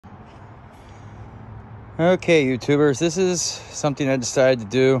Okay, YouTubers, this is something I decided to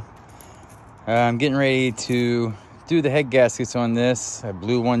do. I'm getting ready to do the head gaskets on this. I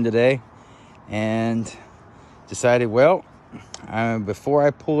blew one today and decided, well, before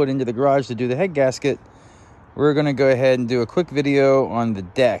I pull it into the garage to do the head gasket, we're going to go ahead and do a quick video on the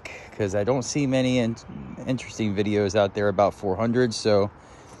deck, because I don't see many interesting videos out there about 400s. So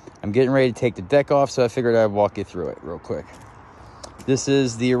I'm getting ready to take the deck off, so I figured I'd walk you through it real quick. This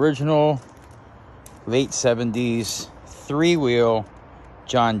is the original late 70s 3-wheel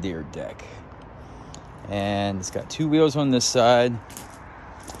John Deere deck, and it's got 2 wheels on this side. You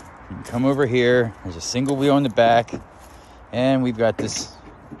can come over here, there's a single wheel in the back, and we've got this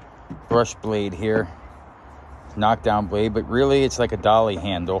brush blade here, knockdown blade, but really it's like a dolly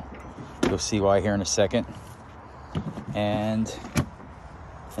handle. You'll see why here in a second. And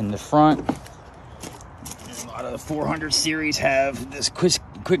in the front, a lot of the 400 series have this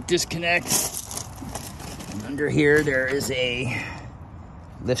quick disconnect. And under here there is a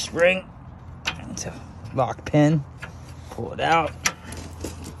lift spring. It's a lock pin. Pull it out,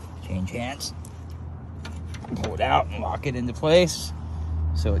 change hands, pull it out and lock it into place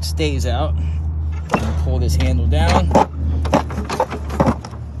so it stays out. And pull this handle down,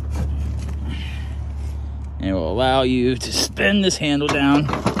 and it will allow you to spin this handle down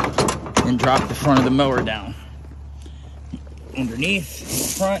and drop the front of the mower down. Underneath, in the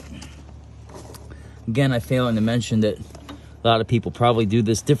front, again, I failed to mention that a lot of people probably do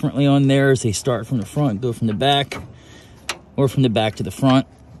this differently on theirs. They start from the front, go from the back, or from the back to the front.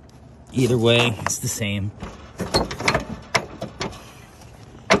 Either way, it's the same.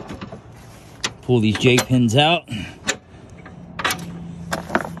 Pull these J-pins out,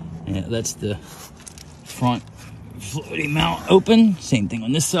 and it lets the front floating mount open. Same thing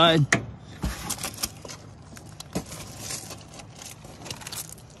on this side.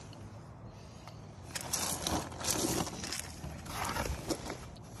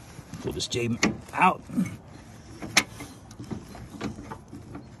 Pull this J out.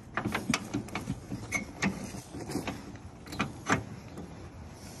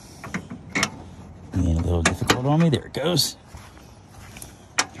 And a little difficult on me. There it goes.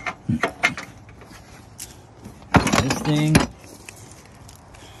 This thing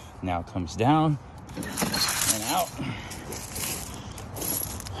now comes down and out.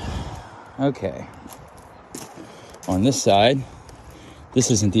 Okay. On this side, this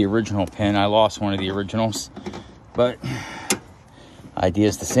isn't the original pin. I lost one of the originals, but idea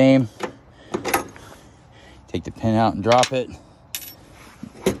is the same. Take the pin out and drop it.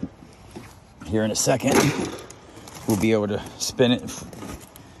 Here in a second, we'll be able to spin it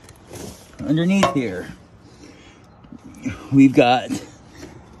underneath here. We've got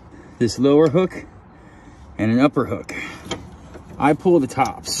this lower hook and an upper hook. I pull the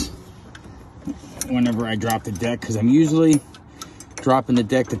tops whenever I drop the deck, because I'm usually dropping the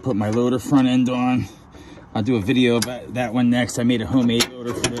deck to put my loader front end on. I'll do a video about that one next. I made a homemade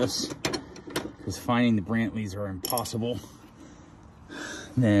loader for this, because finding the Brantleys are impossible.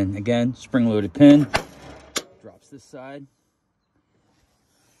 And then again, spring-loaded pin, drops this side.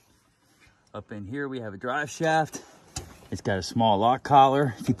 Up in here we have a drive shaft. It's got a small lock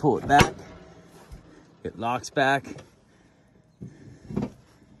collar. If you pull it back, it locks back,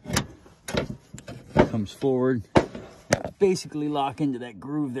 comes forward. Basically lock into that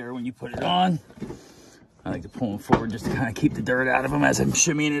groove there when you put it on. I like to pull them forward just to kind of keep the dirt out of them as I'm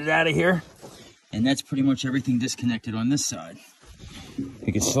shimmying it out of here. And that's pretty much everything disconnected on this side.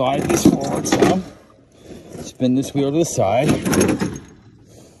 You can slide this forward some, spin this wheel to the side,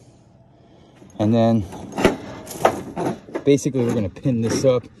 and then basically we're going to pin this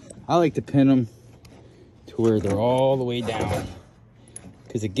up. I like to pin them to where they're all the way down,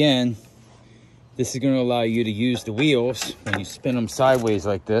 because again, this is going to allow you to use the wheels when you spin them sideways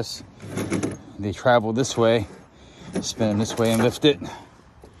like this. They travel this way, spin them this way and lift it.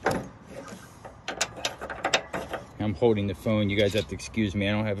 I'm holding the phone. You guys have to excuse me.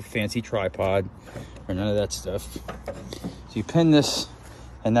 I don't have a fancy tripod or none of that stuff. So you pin this,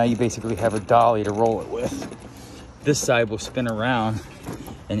 and now you basically have a dolly to roll it with. This side will spin around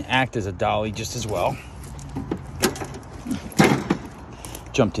and act as a dolly just as well.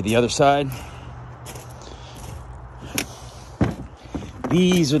 Jump to the other side.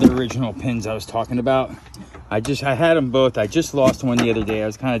 These are the original pins I was talking about. I had them both. I just lost one the other day. I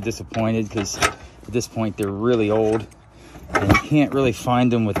was kind of disappointed because at this point they're really old, and you can't really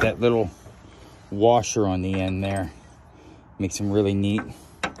find them with that little washer on the end there. Makes them really neat.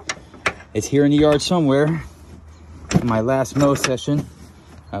 It's here in the yard somewhere. In my last mow session,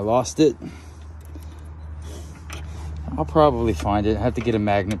 I lost it. I'll probably find it. I have to get a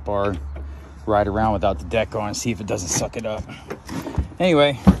magnet bar ride around without the deck on, see if it doesn't suck it up.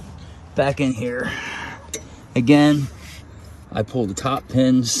 Anyway, back in here. Again, I pull the top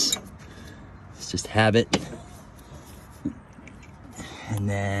pins. It's just habit. And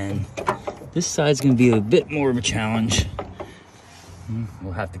then this side's gonna be a bit more of a challenge.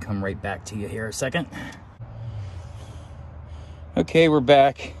 We'll have to come right back to you here a second. Okay, we're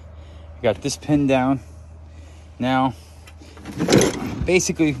back. Got this pin down. Now,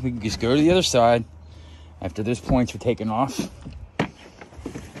 basically, we can just go to the other side after those points are taken off.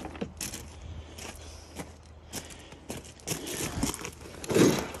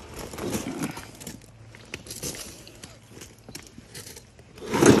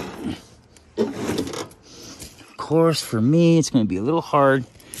 Of course, for me, it's going to be a little hard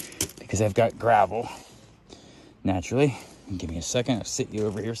because I've got gravel, naturally. Give me a second, I'll sit you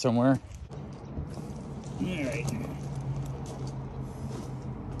over here somewhere. All right.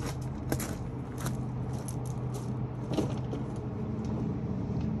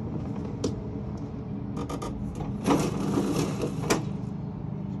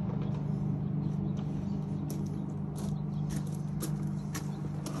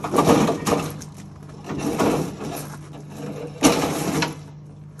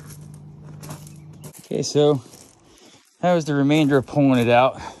 Okay, so that was the remainder of pulling it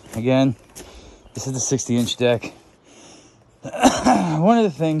out. Again, this is the 60-inch deck. One of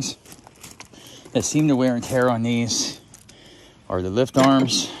the things that seem to wear and tear on these are the lift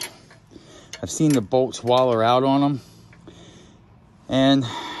arms. I've seen the bolts waller out on them, and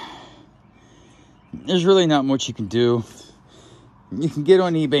there's really not much you can do. You can get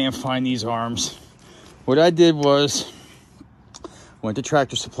on eBay and find these arms. What I did was went to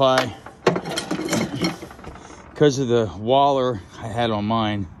Tractor Supply. Because of the waller I had on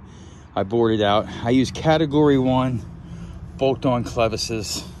mine, I bored it out. I used category 1 bolt-on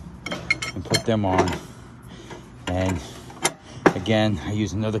clevises and put them on. And again, I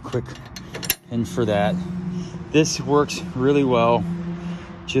use another quick pin for that. This works really well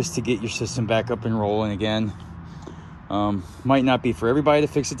just to get your system back up and rolling again. Might not be for everybody to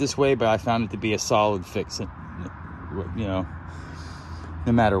fix it this way, but I found it to be a solid fix, you know,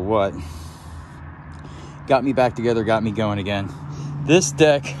 no matter what. Got me back together, got me going again. This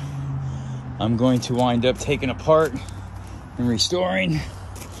deck, I'm going to wind up taking apart and restoring.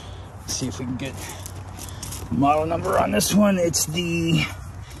 Let's see if we can get the model number on this one. It's the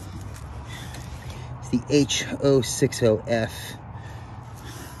H060F.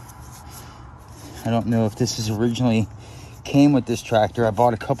 I don't know if this is originally came with this tractor. I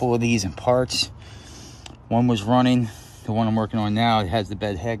bought a couple of these in parts. One was running. The one I'm working on now, it has the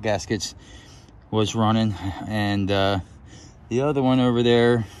bed head gaskets, was running, and the other one over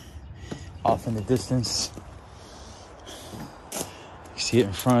there off in the distance, you see it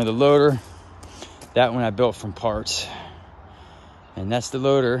in front of the loader. That one I built from parts, and that's the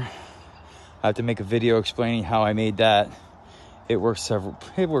loader. I have to make a video explaining how I made that. It works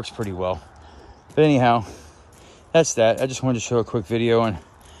pretty well. But anyhow, that's that. I just wanted to show a quick video on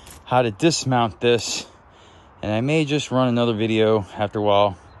how to dismount this, and I may just run another video after a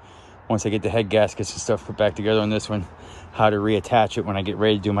while, once I get the head gaskets and stuff put back together on this one, how to reattach it when I get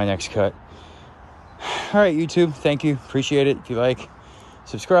ready to do my next cut. All right, YouTube, thank you. Appreciate it. If you like,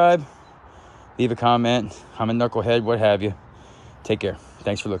 subscribe, leave a comment. I'm a knucklehead, what have you. Take care.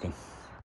 Thanks for looking.